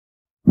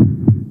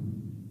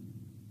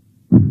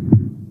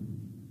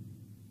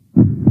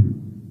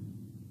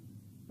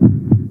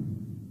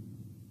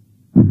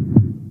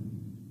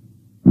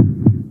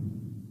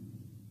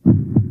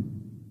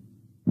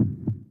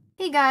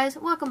Hey guys,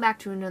 welcome back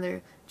to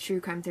another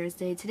True Crime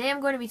Thursday. Today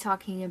I'm going to be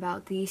talking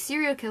about the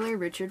serial killer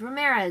Richard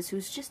Ramirez,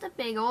 who's just a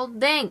big old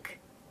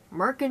dink.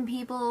 Murking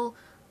people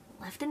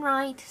left and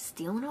right,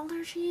 stealing all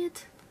their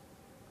shit.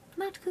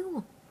 Not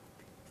cool.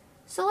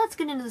 So let's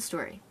get into the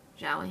story,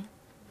 shall we?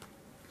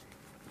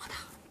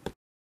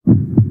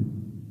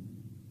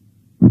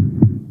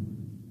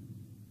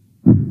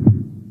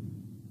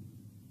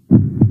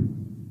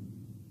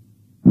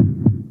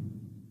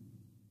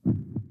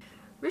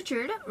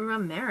 Richard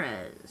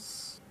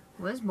Ramirez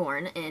was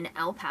born in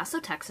El Paso,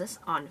 Texas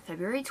on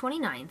February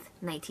 29th,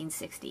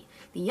 1960,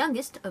 the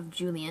youngest of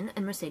Julian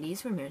and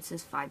Mercedes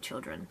Ramirez's 5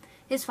 children.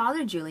 His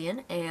father,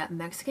 Julian, a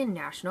Mexican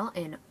national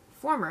and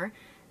former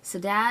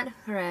Ciudad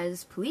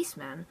Juarez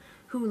policeman,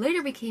 who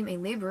later became a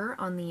laborer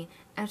on the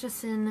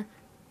Atchison,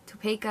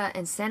 Topeka,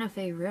 and Santa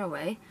Fe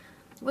Railway,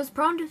 was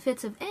prone to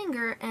fits of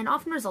anger and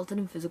often resulted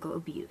in physical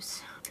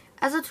abuse.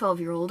 As a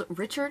 12-year-old,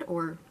 Richard,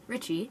 or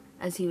Richie,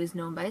 as he was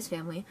known by his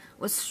family,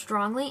 was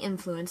strongly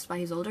influenced by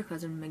his older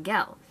cousin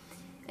Miguel,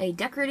 a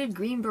decorated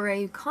Green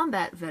Beret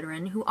combat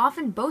veteran who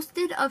often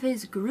boasted of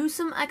his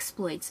gruesome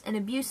exploits and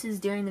abuses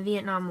during the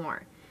Vietnam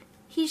War.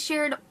 He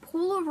shared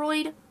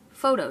Polaroid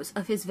photos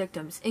of his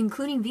victims,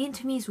 including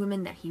Vietnamese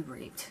women that he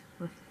raped.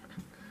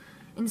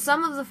 In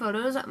some of the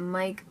photos,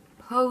 Mike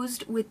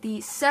posed with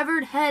the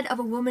severed head of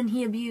a woman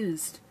he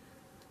abused.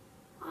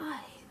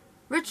 Why?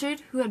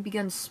 Richard, who had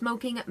begun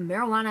smoking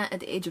marijuana at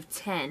the age of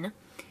 10,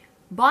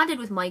 bonded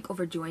with Mike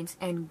over joints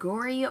and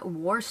gory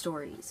war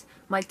stories.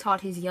 Mike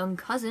taught his young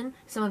cousin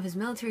some of his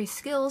military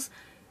skills,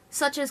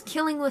 such as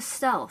killing with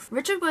stealth.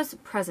 Richard was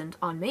present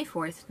on May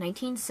 4th,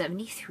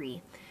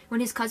 1973,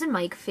 when his cousin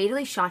Mike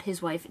fatally shot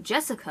his wife,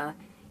 Jessica,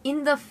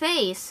 in the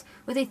face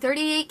with a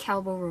 .38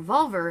 caliber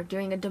revolver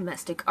during a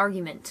domestic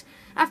argument.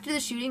 After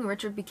the shooting,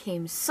 Richard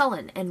became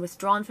sullen and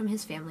withdrawn from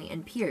his family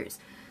and peers.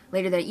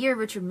 Later that year,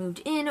 Richard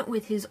moved in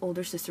with his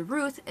older sister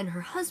Ruth and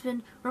her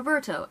husband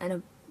Roberto,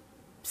 an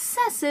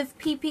obsessive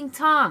peeping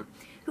Tom,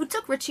 who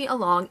took Richie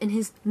along in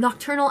his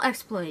nocturnal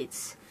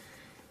exploits.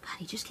 God,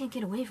 he just can't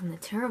get away from the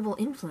terrible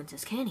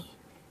influences, can he?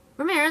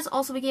 Ramirez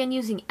also began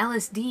using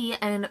LSD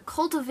and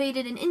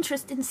cultivated an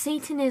interest in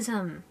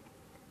Satanism.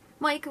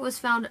 Mike was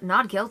found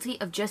not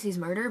guilty of Jesse's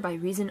murder by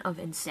reason of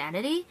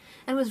insanity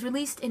and was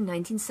released in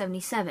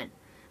 1977,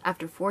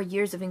 after 4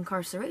 years of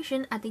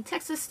incarceration at the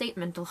Texas State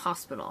Mental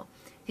Hospital.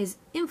 His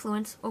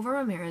influence over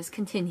Ramirez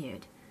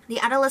continued. The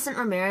adolescent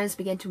Ramirez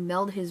began to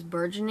meld his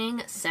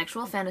burgeoning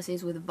sexual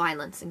fantasies with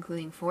violence,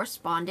 including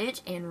forced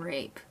bondage and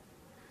rape.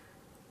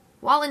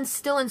 While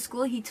still in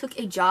school, he took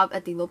a job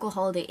at the local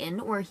Holiday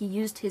Inn where he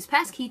used his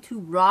passkey to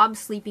rob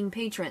sleeping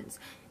patrons.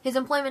 His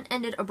employment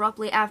ended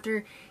abruptly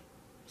after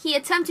he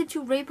attempted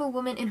to rape a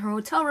woman in her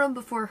hotel room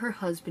before her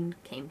husband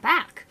came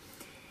back.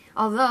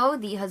 Although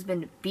the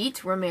husband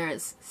beat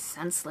Ramirez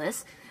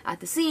senseless at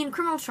the scene,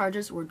 criminal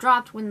charges were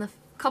dropped when the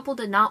couple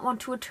did not want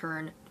to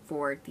return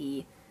for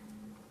the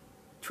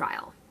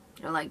trial.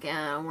 They're like,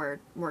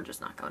 we're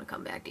just not going to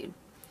come back, dude.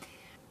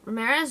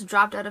 Ramirez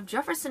dropped out of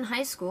Jefferson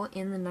High School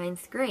in the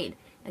 9th grade.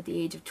 At the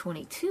age of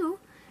 22,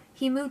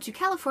 he moved to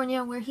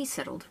California where he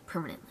settled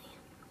permanently.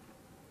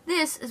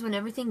 This is when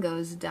everything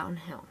goes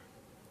downhill.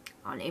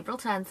 On April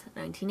 10th,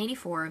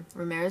 1984,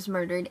 Ramirez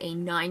murdered a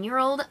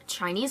 9-year-old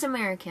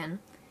Chinese-American,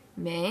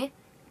 Mei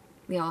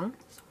Liang,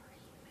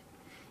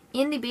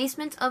 in the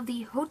basement of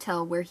the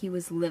hotel where he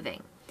was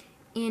living,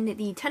 in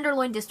the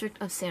Tenderloin district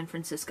of San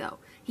Francisco.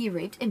 He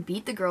raped and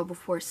beat the girl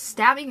before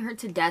stabbing her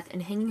to death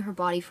and hanging her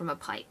body from a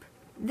pipe.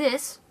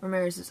 This,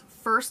 Ramirez's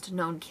first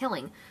known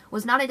killing,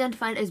 was not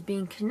identified as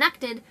being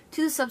connected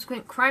to the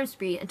subsequent crime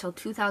spree until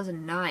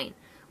 2009,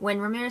 when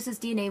Ramirez's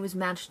DNA was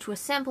matched to a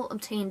sample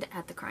obtained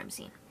at the crime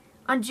scene.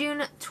 On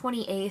June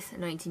 28,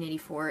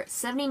 1984,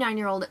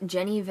 79-year-old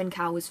Jenny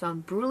Vincao was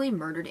found brutally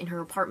murdered in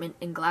her apartment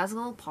in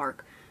Glasgow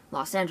Park,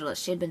 Los Angeles.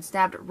 She had been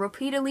stabbed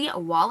repeatedly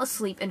while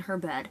asleep in her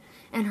bed,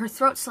 and her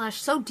throat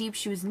slashed so deep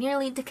she was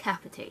nearly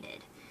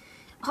decapitated.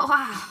 Oh,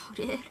 wow,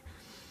 dude.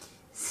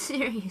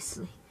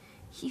 Seriously,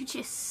 you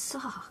just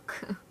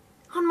suck.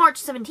 On March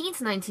 17,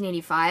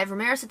 1985,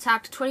 Ramirez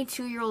attacked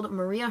 22-year-old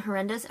Maria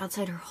Hernandez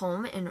outside her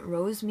home in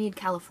Rosemead,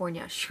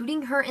 California,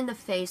 shooting her in the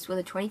face with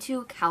a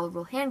 .22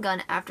 caliber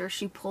handgun after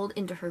she pulled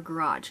into her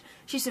garage.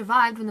 She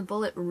survived when the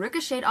bullet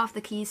ricocheted off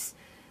the keys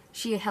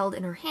she held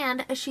in her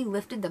hand as she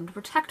lifted them to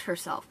protect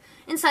herself.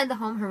 Inside the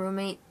home, her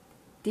roommate,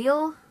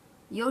 Dale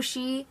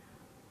Yoshi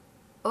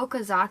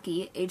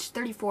Okazaki, aged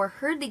 34,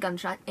 heard the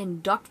gunshot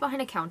and ducked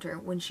behind a counter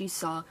when she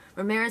saw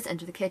Ramirez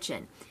enter the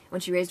kitchen.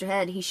 When she raised her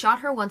head, he shot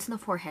her once in the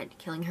forehead,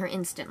 killing her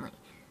instantly.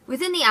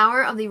 Within the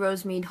hour of the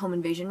Rosemead home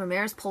invasion,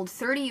 Ramirez pulled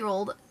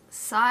 30-year-old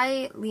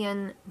Tsai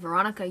Lian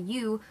Veronica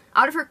Yu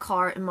out of her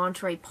car in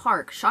Monterey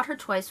Park, shot her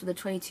twice with a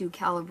 .22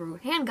 caliber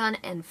handgun,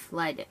 and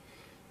fled.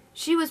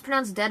 She was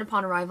pronounced dead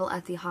upon arrival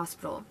at the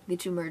hospital. The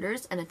 2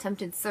 murders, an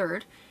attempted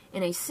third,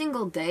 in a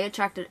single day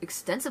attracted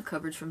extensive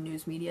coverage from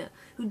news media,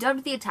 who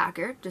dubbed the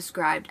attacker,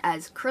 described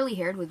as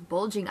curly-haired with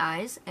bulging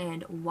eyes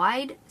and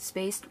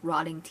wide-spaced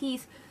rotting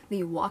teeth,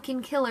 the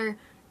walk-in killer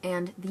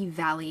and the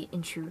Valley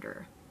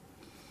Intruder.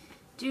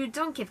 Dude,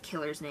 don't give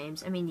killers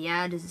names. I mean,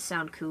 yeah, does it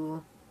sound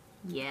cool?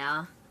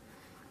 Yeah.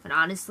 But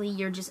honestly,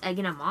 you're just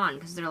egging them on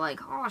because they're like,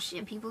 oh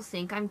shit, people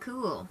think I'm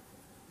cool.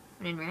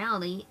 But in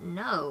reality,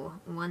 no,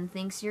 one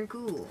thinks you're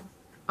cool.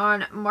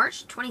 On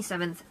March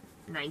 27th,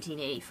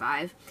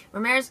 1985,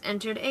 Ramirez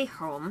entered a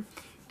home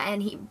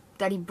and he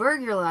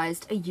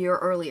burglarized a year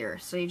earlier.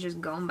 So you're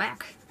just going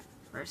back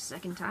for a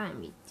second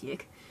time, you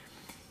dick.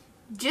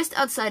 Just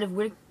outside of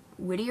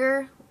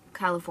Whittier,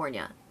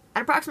 California.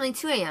 At approximately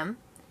 2 a.m.,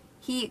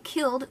 he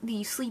killed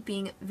the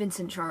sleeping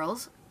Vincent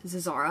Charles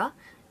Zazzara,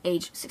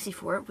 age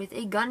 64, with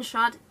a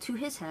gunshot to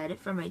his head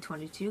from a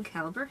 .22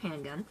 caliber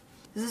handgun.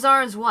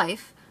 Zazzara's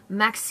wife,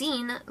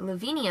 Maxine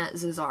Lavinia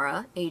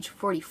Zazzara, age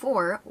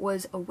 44,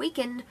 was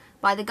awakened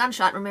by the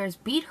gunshot. Ramirez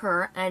beat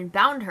her and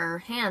bound her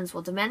hands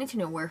while demanding to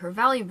know where her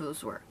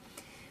valuables were.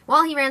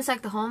 While he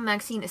ransacked the home,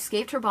 Maxine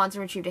escaped her bonds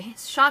and retrieved a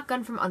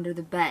shotgun from under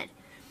the bed,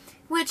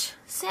 which,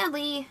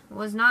 sadly,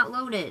 was not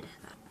loaded.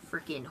 That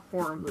freaking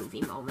horror movie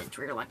moment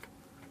where you're like,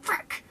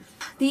 frick!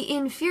 The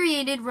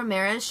infuriated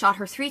Ramirez shot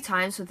her 3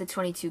 times with the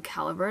 .22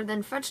 caliber,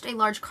 then fetched a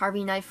large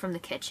carving knife from the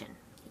kitchen.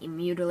 He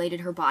mutilated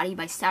her body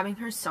by stabbing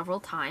her several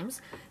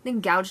times, then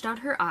gouged out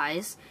her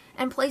eyes,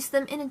 and placed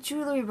them in a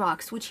jewelry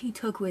box, which he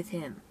took with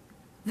him.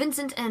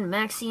 Vincent and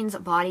Maxine's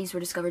bodies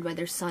were discovered by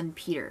their son,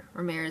 Peter.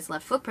 Ramirez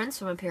left footprints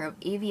from a pair of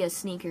Avia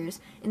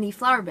sneakers in the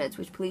flower beds,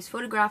 which police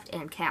photographed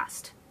and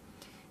cast.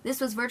 This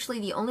was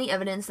virtually the only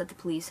evidence that the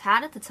police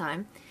had at the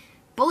time.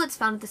 Bullets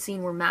found at the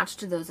scene were matched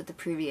to those at the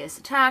previous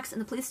attacks, and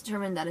the police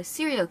determined that a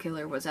serial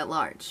killer was at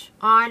large.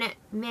 On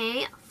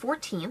May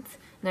 14th,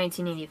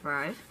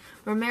 1985,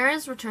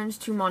 Ramirez returned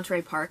to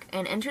Monterey Park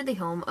and entered the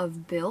home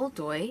of Bill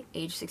Doy,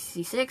 age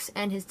 66,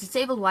 and his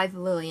disabled wife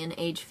Lillian,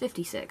 age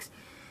 56.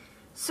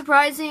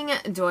 Surprising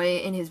Doy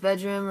in his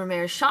bedroom,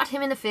 Ramirez shot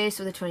him in the face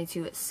with a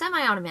 .22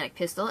 semi-automatic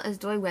pistol as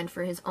Doy went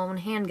for his own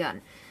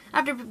handgun.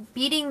 After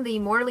beating the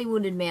mortally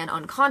wounded man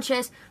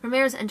unconscious,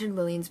 Ramirez entered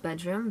Lillian's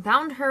bedroom,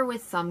 bound her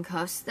with thumb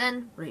cuffs,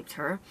 then raped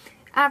her,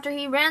 after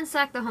he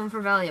ransacked the home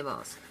for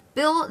valuables.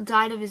 Bill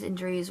died of his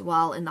injuries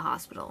while in the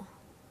hospital,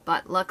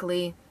 but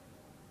luckily,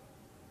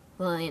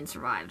 Lillian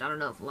survived. I don't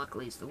know if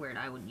luckily is the word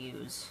I would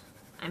use.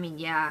 I mean,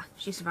 yeah,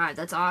 she survived,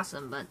 that's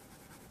awesome, but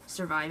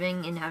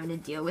surviving and having to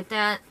deal with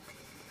that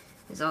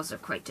is also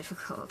quite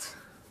difficult.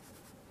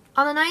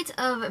 On the night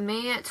of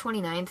May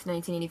 29th,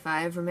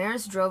 1985,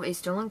 Ramirez drove a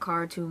stolen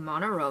car to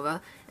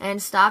Monterova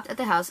and stopped at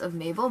the house of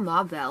Mabel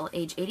Ma Bell,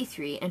 age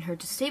 83, and her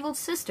disabled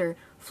sister,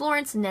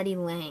 Florence Nettie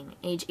Lang,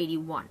 age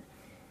 81.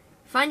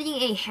 Finding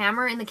a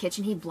hammer in the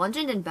kitchen, he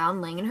bludgeoned and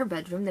bound Lang in her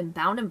bedroom, then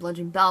bound and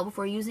bludgeoned Bell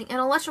before using an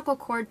electrical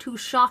cord to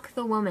shock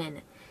the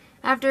woman.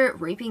 After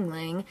raping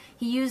Lang,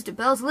 he used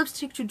Bell's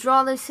lipstick to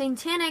draw the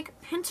satanic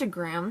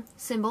pentagram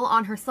symbol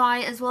on her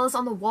thigh as well as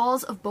on the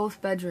walls of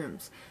both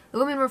bedrooms. The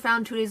women were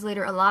found 2 days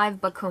later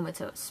alive but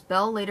comatose.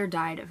 Bell later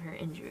died of her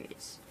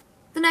injuries.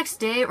 The next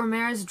day,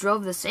 Ramirez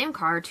drove the same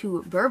car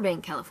to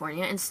Burbank,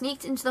 California, and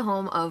sneaked into the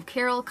home of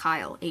Carol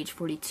Kyle, age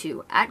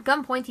 42. At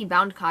gunpoint, he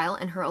bound Kyle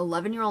and her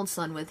 11-year-old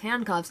son with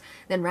handcuffs,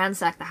 then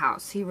ransacked the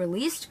house. He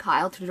released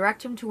Kyle to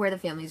direct him to where the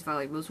family's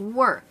valuables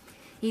were.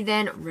 He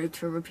then raped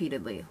her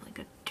repeatedly, like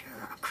a dick.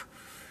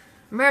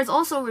 Ramirez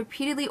also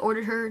repeatedly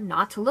ordered her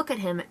not to look at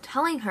him,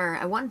 telling her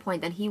at one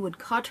point that he would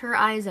cut her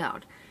eyes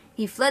out.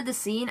 He fled the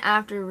scene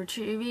after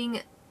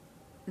retrieving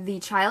the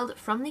child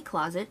from the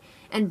closet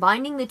and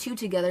binding the two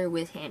together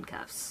with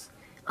handcuffs.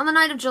 On the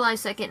night of July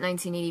 2nd,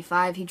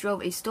 1985, he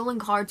drove a stolen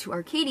car to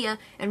Arcadia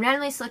and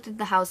randomly selected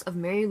the house of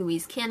Mary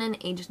Louise Cannon,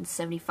 aged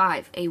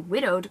 75, a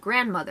widowed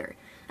grandmother.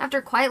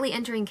 After quietly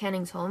entering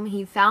Canning's home,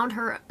 he found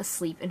her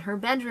asleep in her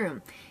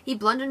bedroom. He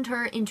bludgeoned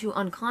her into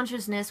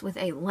unconsciousness with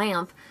a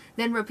lamp,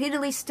 then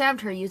repeatedly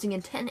stabbed her using a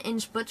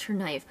 10-inch butcher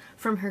knife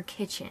from her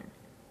kitchen.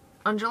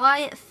 On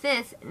July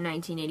 5th,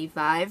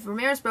 1985,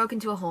 Ramirez broke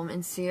into a home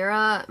in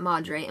Sierra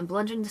Madre and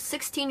bludgeoned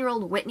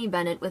 16-year-old Whitney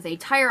Bennett with a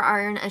tire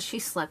iron as she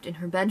slept in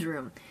her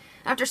bedroom.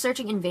 After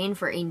searching in vain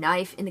for a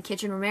knife in the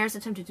kitchen, Ramirez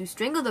attempted to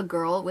strangle the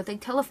girl with a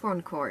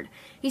telephone cord.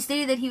 He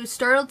stated that he was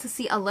startled to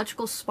see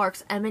electrical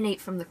sparks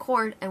emanate from the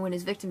cord, and when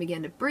his victim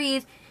began to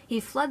breathe, he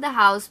fled the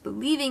house,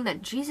 believing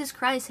that Jesus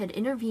Christ had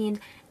intervened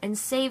and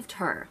saved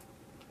her.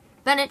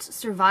 Bennett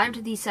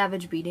survived the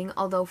savage beating,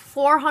 although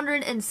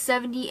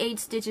 478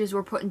 stitches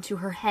were put into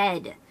her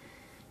head.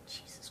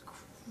 Jesus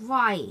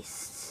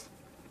Christ.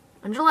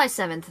 On July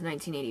 7th,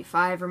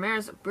 1985,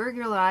 Ramirez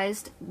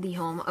burglarized the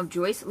home of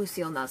Joyce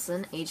Lucille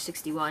Nelson, age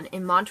 61,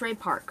 in Monterey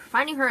Park.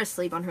 Finding her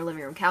asleep on her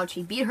living room couch,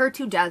 he beat her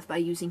to death by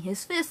using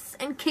his fists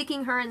and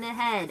kicking her in the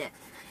head.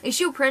 A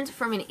shoe print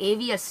from an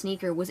Avia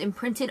sneaker was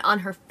imprinted on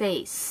her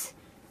face.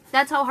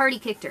 That's how hard he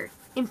kicked her.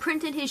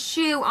 Imprinted his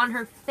shoe on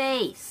her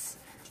face.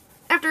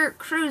 After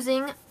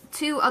cruising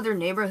 2 other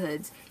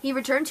neighborhoods, he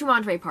returned to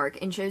Monterey Park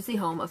and chose the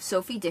home of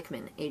Sophie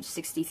Dickman, age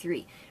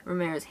 63.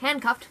 Ramirez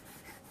handcuffed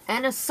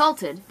and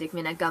assaulted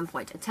Dickman at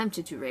gunpoint,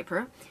 attempted to rape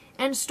her,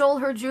 and stole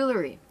her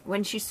jewelry.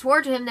 When she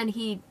swore to him that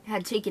he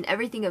had taken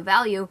everything of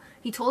value,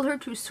 he told her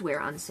to swear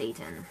on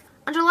Satan.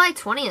 On July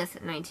 20th,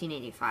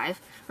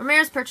 1985,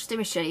 Ramirez purchased a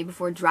machete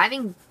before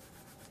driving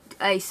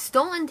a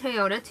stolen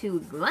Toyota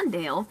to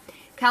Glendale,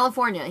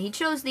 California. He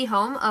chose the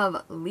home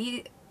of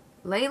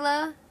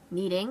Layla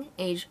Needing,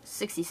 age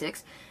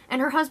 66,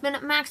 and her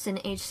husband Maxon,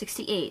 age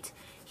 68.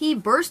 He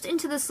burst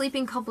into the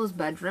sleeping couple's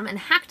bedroom and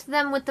hacked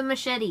them with the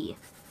machete,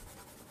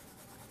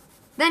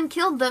 then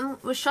killed them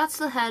with shots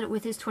to the head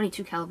with his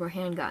 .22 caliber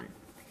handgun.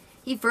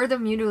 He further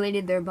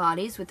mutilated their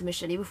bodies with the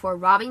machete before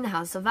robbing the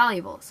house of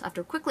valuables.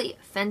 After quickly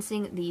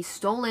fencing the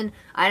stolen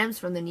items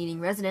from the Needing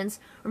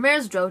residence,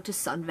 Ramirez drove to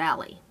Sun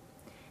Valley.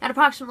 At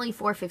approximately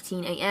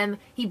 4:15 a.m.,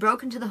 he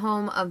broke into the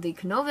home of the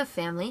Konovic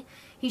family.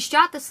 He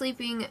shot the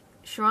sleeping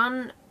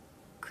Sharon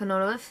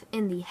Konovic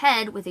in the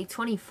head with a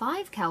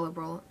 .25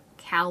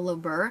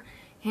 caliber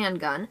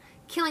handgun,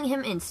 killing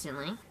him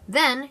instantly.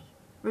 Then,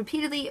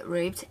 repeatedly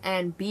raped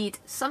and beat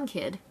some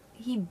kid.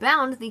 He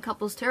bound the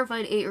couple's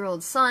terrified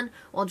 8-year-old son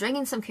while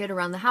dragging some kid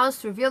around the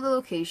house to reveal the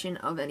location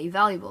of any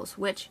valuables,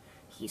 which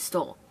he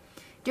stole.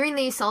 During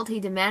the assault, he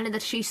demanded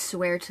that she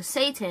swear to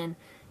Satan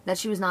that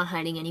she was not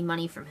hiding any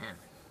money from him.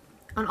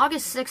 On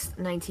August 6,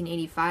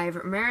 1985,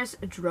 Ramirez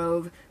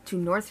drove to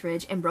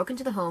Northridge and broke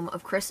into the home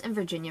of Chris and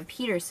Virginia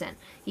Peterson.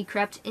 He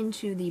crept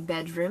into the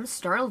bedroom,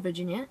 startled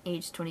Virginia,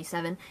 age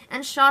 27,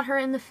 and shot her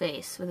in the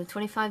face with a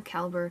 .25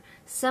 caliber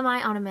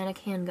semi-automatic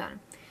handgun.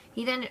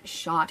 He then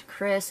shot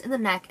Chris in the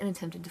neck and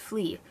attempted to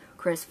flee.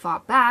 Chris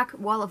fought back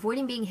while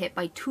avoiding being hit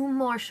by 2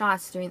 more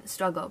shots during the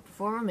struggle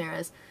before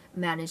Ramirez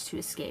managed to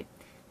escape.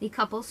 The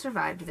couple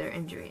survived their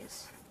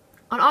injuries.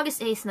 On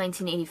August 8,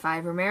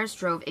 1985, Ramirez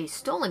drove a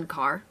stolen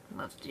car,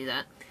 loves to do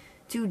that,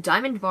 to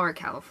Diamond Bar,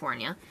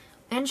 California,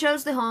 and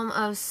chose the home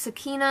of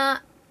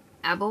Sakina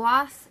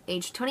Abawath,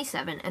 age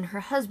 27, and her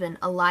husband,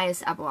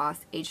 Elias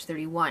Abawath, age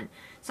 31.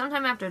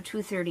 Sometime after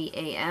 2:30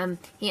 a.m.,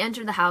 he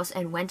entered the house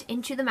and went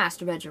into the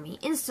master bedroom. He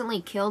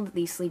instantly killed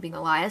the sleeping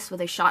Elias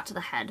with a shot to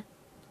the head.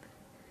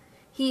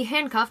 He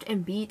handcuffed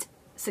and beat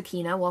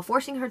Sakina while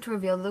forcing her to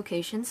reveal the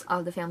locations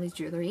of the family's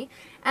jewelry,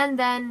 and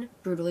then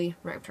brutally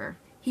raped her.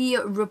 He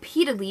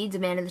repeatedly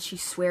demanded that she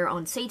swear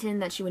on Satan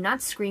that she would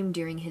not scream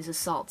during his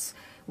assaults.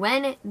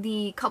 When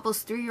the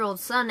couple's 3-year-old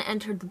son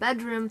entered the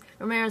bedroom,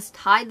 Ramirez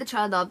tied the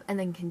child up and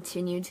then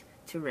continued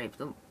to rape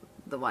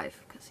the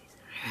wife. Because he's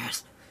an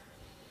ass.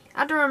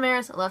 After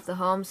Ramirez left the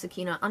home,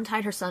 Sakina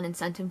untied her son and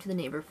sent him to the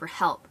neighbor for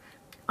help.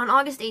 On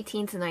August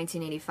 18,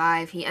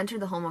 1985, he entered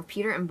the home of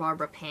Peter and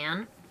Barbara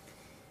Pan.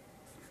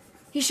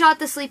 He shot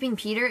the sleeping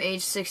Peter,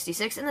 age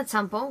 66, in the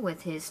temple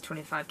with his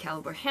 .25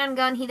 caliber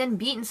handgun. He then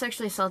beat and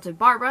sexually assaulted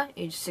Barbara,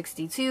 age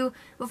 62,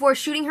 before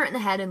shooting her in the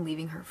head and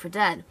leaving her for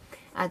dead.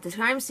 At the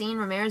crime scene,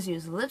 Ramirez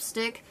used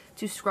lipstick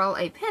to scrawl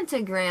a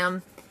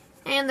pentagram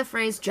and the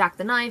phrase "Jack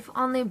the Knife"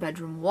 on the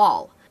bedroom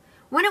wall.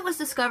 When it was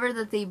discovered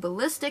that the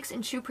ballistics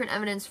and shoe print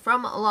evidence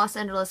from Los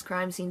Angeles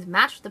crime scenes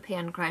matched the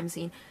Pan crime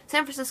scene,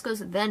 San Francisco's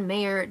then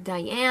mayor,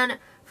 Dianne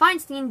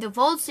Feinstein,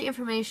 divulged the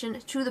information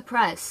to the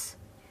press.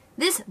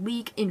 This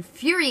leak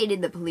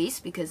infuriated the police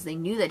because they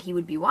knew that he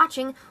would be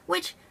watching,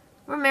 which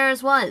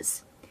Ramirez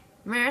was.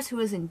 Ramirez, who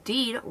was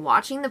indeed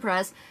watching the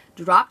press,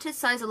 dropped his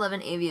size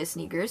 11 Avia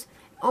sneakers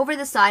over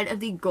the side of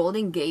the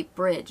Golden Gate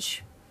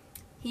Bridge.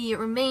 He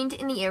remained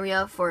in the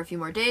area for a few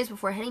more days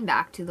before heading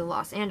back to the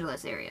Los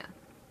Angeles area.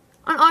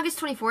 On August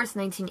 24,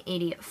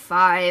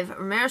 1985,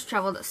 Ramirez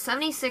traveled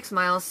 76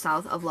 miles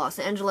south of Los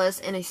Angeles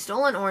in a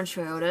stolen orange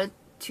Toyota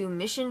to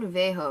Mission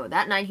Viejo.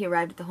 That night he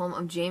arrived at the home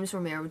of James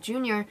Romero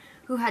Jr.,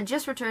 who had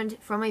just returned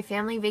from a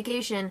family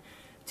vacation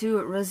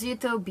to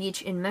Rosito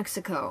Beach in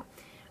Mexico.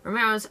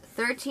 Romero's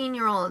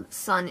 13-year-old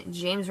son,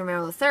 James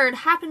Romero III,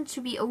 happened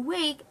to be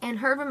awake and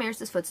heard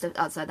Ramirez's footsteps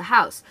outside the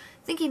house.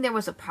 Thinking there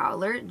was a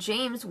prowler,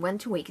 James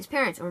went to wake his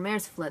parents, and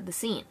Ramirez fled the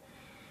scene.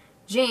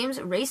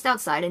 James raced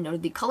outside and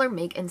noted the color,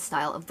 make, and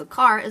style of the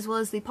car, as well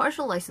as the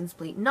partial license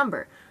plate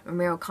number.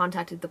 Romero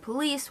contacted the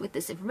police with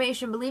this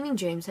information, believing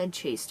James had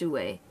chased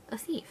away a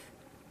thief.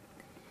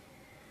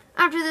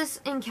 After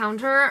this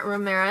encounter,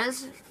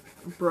 Ramirez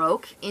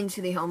broke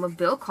into the home of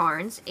Bill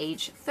Carnes,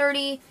 age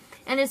 30,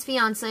 and his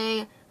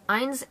fiancée,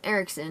 Ines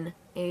Erickson,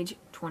 age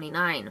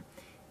 29,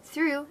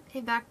 through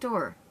a back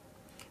door.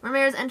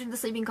 Ramirez entered the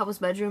sleeping couple's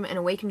bedroom and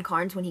awakened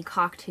Carnes when he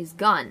cocked his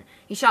gun.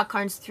 He shot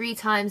Carnes 3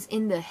 times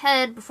in the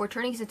head before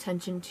turning his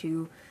attention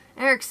to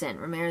Erickson.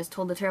 Ramirez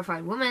told the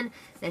terrified woman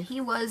that he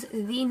was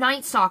the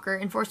Night Stalker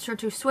and forced her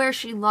to swear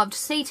she loved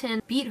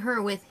Satan, beat her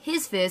with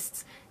his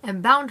fists,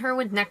 and bound her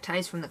with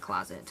neckties from the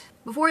closet.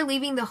 Before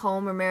leaving the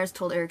home, Ramirez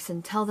told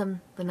Erickson, "Tell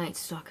them the Night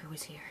Stalker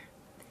was here."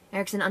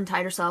 Erickson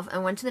untied herself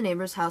and went to the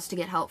neighbor's house to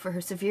get help for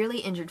her severely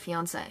injured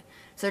fiancé.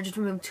 Surgeons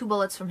removed 2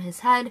 bullets from his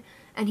head,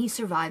 and he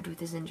survived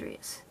with his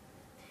injuries.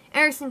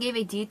 Erickson gave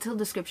a detailed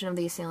description of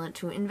the assailant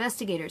to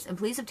investigators, and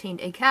police obtained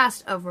a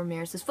cast of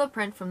Ramirez's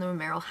footprint from the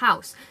Romero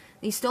house.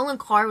 The stolen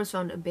car was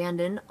found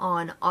abandoned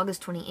on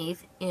August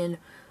 28th in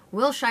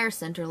Wilshire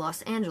Center,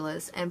 Los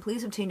Angeles, and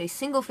police obtained a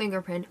single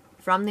fingerprint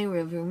from the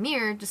rearview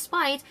mirror,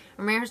 despite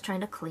Ramirez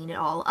trying to clean it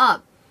all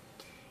up.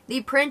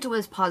 The print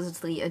was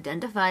positively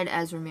identified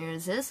as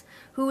Ramirez's,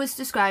 who was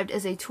described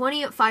as a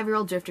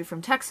 25-year-old drifter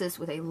from Texas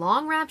with a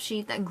long rap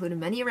sheet that included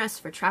many arrests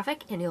for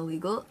traffic and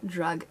illegal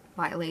drug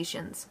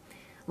violations.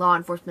 Law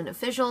enforcement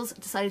officials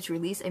decided to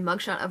release a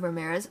mugshot of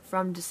Ramirez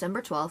from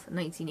December 12,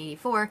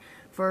 1984,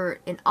 for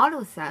an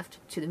auto theft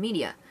to the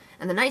media,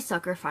 and the Night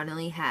Stalker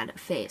finally had a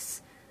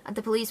face. At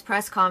the police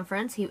press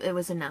conference, it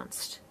was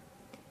announced,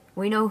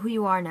 "We know who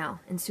you are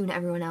now, and soon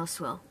everyone else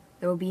will.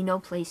 There will be no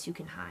place you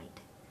can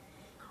hide."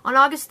 On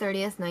August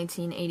 30th,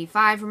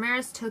 1985,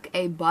 Ramirez took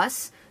a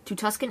bus to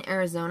Tucson,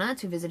 Arizona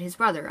to visit his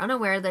brother,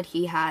 unaware that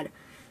he had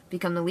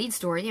become the lead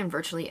story in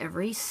virtually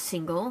every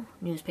single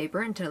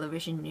newspaper and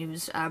television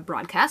news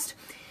broadcast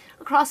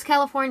across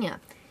California.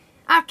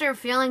 After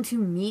failing to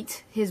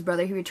meet his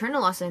brother, he returned to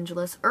Los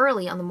Angeles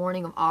early on the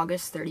morning of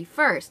August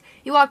 31st.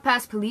 He walked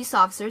past police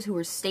officers who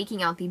were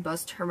staking out the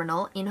bus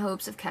terminal in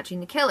hopes of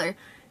catching the killer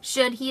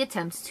should he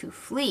attempt to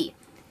flee,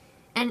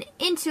 and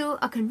into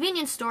a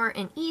convenience store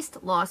in East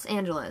Los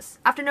Angeles.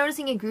 After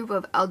noticing a group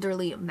of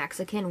elderly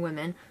Mexican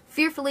women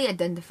fearfully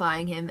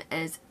identifying him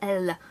as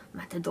El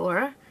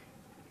Matador,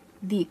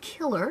 the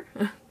killer,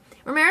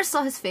 Ramirez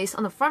saw his face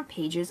on the front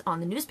pages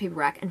on the newspaper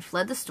rack and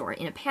fled the store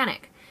in a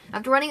panic.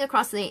 After running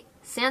across the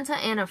Santa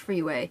Ana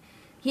freeway,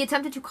 he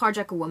attempted to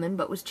carjack a woman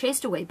but was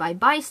chased away by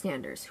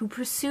bystanders who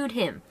pursued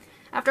him.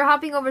 After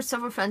hopping over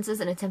several fences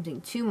and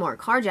attempting 2 more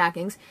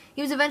carjackings,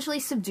 he was eventually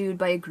subdued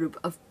by a group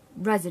of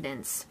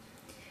residents,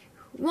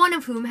 one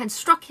of whom had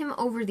struck him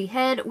over the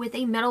head with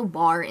a metal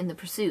bar in the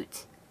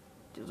pursuit.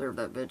 Deserve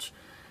that bitch.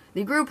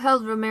 The group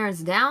held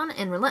Ramirez down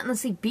and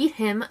relentlessly beat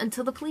him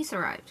until the police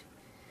arrived.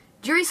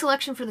 Jury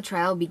selection for the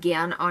trial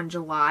began on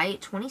July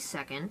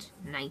 22nd,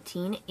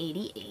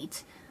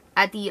 1988.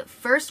 At the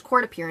first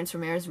court appearance,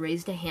 Ramirez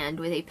raised a hand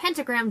with a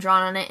pentagram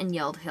drawn on it and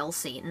yelled, "Hail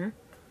Satan."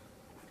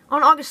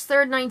 On August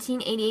 3rd,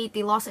 1988,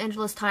 the Los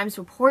Angeles Times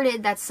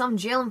reported that some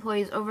jail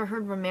employees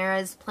overheard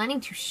Ramirez planning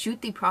to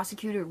shoot the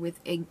prosecutor with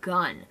a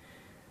gun,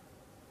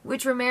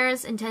 which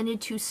Ramirez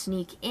intended to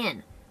sneak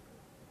in.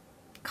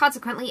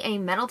 Consequently, a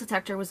metal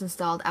detector was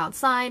installed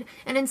outside,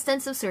 and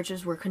extensive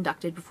searches were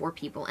conducted before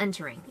people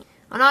entering.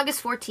 On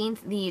August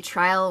 14th, the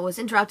trial was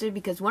interrupted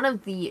because one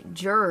of the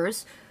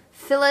jurors,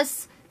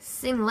 Phyllis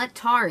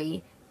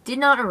Singletary, did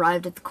not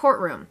arrive at the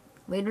courtroom.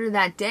 Later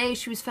that day,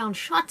 she was found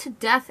shot to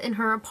death in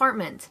her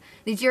apartment.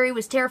 The jury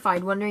was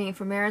terrified, wondering if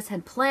Ramirez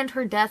had planned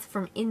her death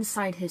from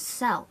inside his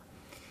cell,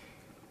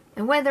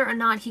 and whether or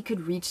not he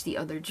could reach the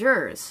other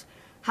jurors.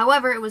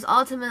 However, it was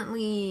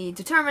ultimately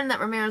determined that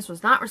Ramirez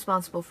was not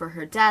responsible for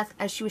her death,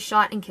 as she was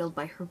shot and killed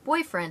by her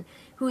boyfriend,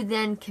 who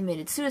then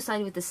committed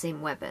suicide with the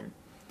same weapon.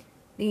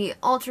 The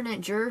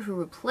alternate juror who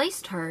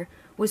replaced her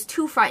was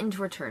too frightened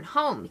to return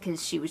home,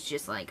 because she was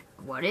just like,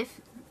 what if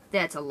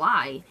that's a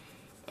lie,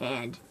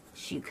 and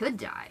she could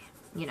die,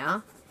 you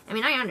know? I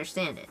mean, I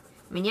understand it.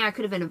 I mean, yeah, it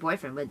could have been a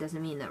boyfriend, but it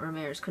doesn't mean that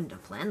Ramirez couldn't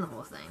have planned the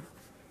whole thing.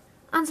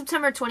 On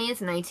September 20th,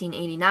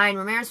 1989,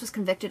 Ramirez was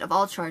convicted of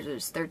all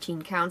charges: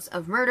 13 counts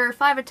of murder,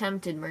 5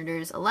 attempted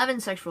murders, 11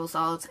 sexual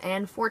assaults,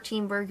 and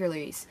 14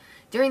 burglaries.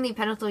 During the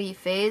penalty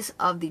phase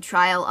of the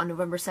trial on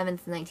November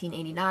 7th,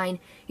 1989,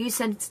 he was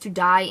sentenced to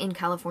die in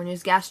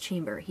California's gas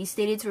chamber. He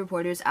stated to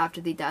reporters after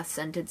the death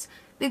sentence,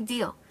 "Big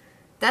deal.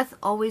 Death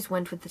always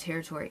went with the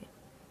territory.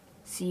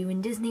 See you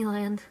in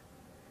Disneyland."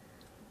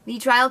 The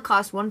trial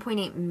cost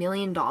 $1.8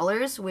 million,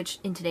 which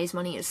in today's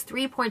money is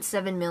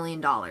 $3.7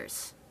 million.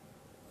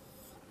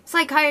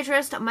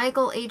 Psychiatrist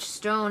Michael H.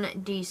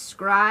 Stone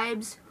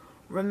describes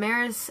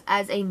Ramirez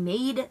as a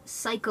made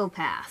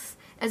psychopath,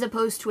 as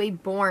opposed to a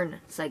born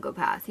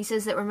psychopath. He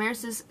says that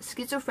Ramirez's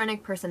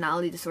schizophrenic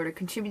personality disorder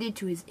contributed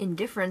to his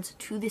indifference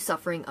to the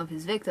suffering of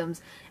his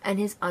victims and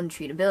his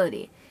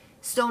untreatability.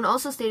 Stone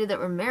also stated that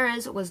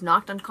Ramirez was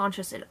knocked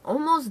unconscious and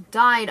almost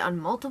died on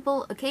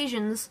multiple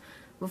occasions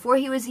before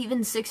he was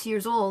even 6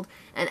 years old,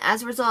 and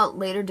as a result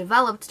later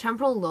developed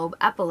temporal lobe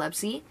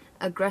epilepsy,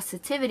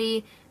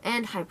 aggressivity,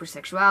 and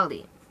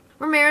hypersexuality.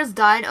 Ramirez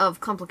died of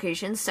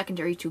complications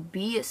secondary to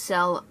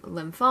B-cell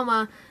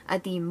lymphoma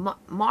at the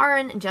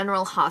Marin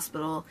General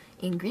Hospital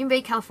in Green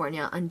Bay,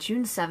 California on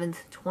June 7,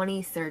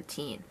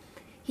 2013.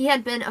 He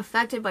had been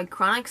affected by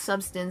chronic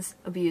substance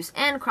abuse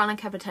and chronic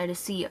hepatitis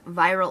C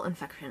viral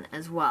infection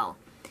as well.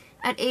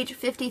 At age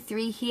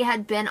 53, he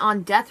had been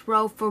on death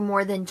row for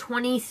more than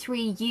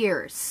 23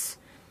 years.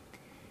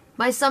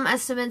 By some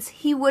estimates,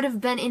 he would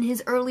have been in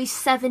his early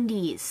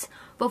 70s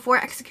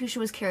before execution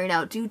was carried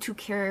out due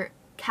to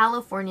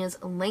California's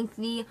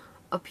lengthy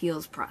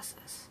appeals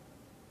process.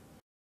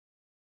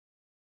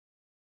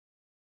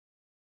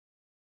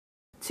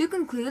 To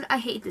conclude, I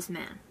hate this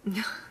man.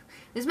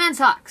 This man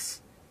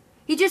sucks.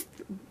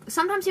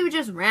 Sometimes he would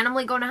just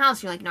randomly go in a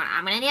house. You're like, no,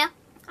 I'm gonna do?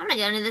 I'm gonna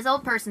go into this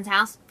old person's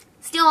house,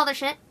 steal all their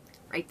shit,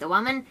 rape the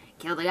woman,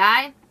 kill the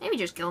guy, maybe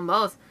just kill them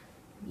both.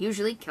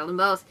 Usually kill them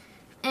both.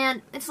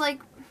 And it's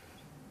like,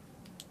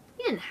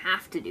 he didn't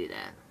have to do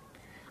that.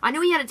 I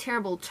know he had a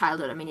terrible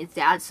childhood. I mean, his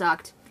dad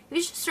sucked. He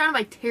was just surrounded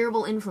by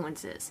terrible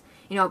influences.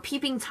 You know,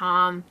 Peeping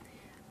Tom,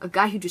 a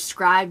guy who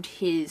described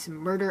his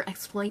murder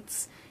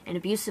exploits, an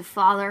abusive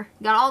father.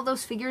 You got all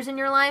those figures in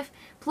your life,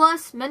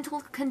 plus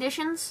mental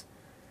conditions.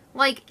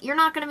 Like, you're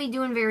not going to be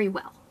doing very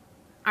well.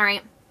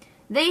 Alright?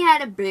 They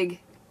had a big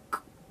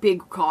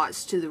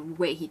cause to the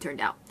way he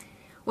turned out.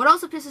 What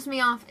also pisses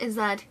me off is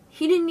that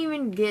he didn't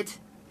even get...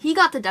 He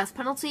got the death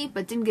penalty,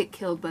 but didn't get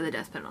killed by the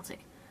death penalty.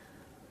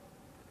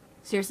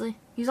 Seriously?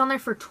 He was on there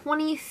for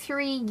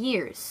 23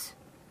 years.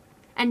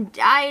 And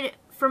died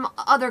from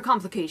other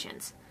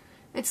complications.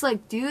 It's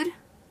like, dude,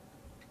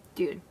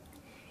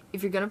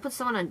 if you're gonna put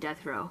someone on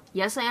death row,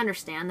 yes, I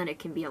understand that it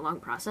can be a long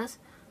process.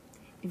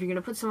 If you're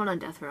gonna put someone on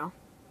death row,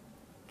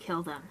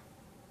 kill them.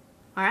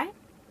 Alright?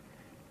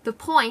 The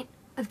point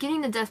of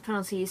getting the death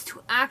penalty is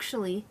to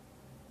actually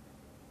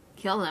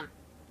kill them.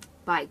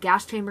 By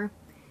gas chamber,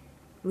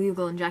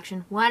 lethal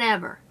injection,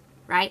 whatever.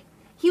 Right?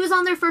 He was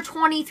on there for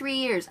 23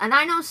 years. And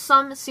I know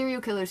some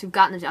serial killers who've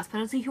gotten the death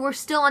penalty who are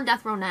still on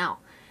death row now.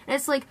 And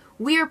it's like,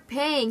 we're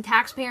paying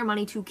taxpayer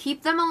money to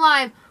keep them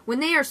alive when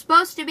they are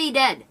supposed to be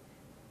dead.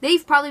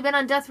 They've probably been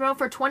on death row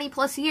for 20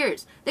 plus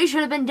years. They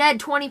should have been dead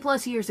 20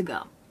 plus years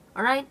ago.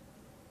 Alright?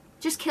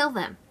 Just kill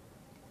them.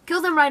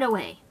 Kill them right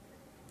away.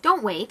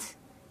 Don't wait.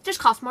 It just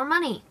costs more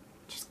money.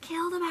 Just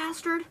kill the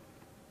bastard.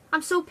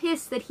 I'm so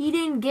pissed that he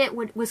didn't get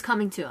what was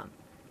coming to him.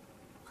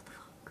 What the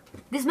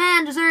fuck? This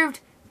man deserved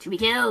to be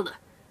killed.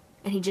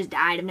 And he just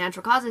died of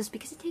natural causes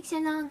because it takes so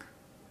long.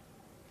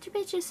 Your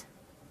bitches.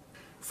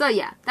 So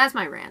yeah, that's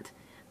my rant.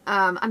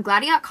 I'm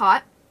glad he got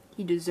caught.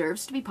 He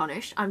deserves to be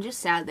punished. I'm just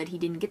sad that he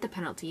didn't get the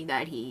penalty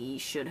that he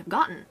should have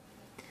gotten.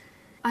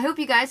 I hope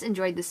you guys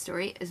enjoyed this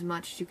story as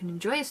much as you can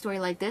enjoy a story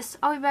like this.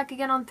 I'll be back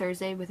again on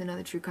Thursday with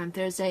another True Crime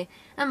Thursday,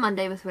 and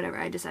Monday with whatever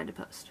I decide to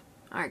post.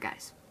 Alright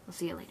guys, I'll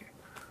see you later.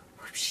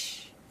 Whoosh.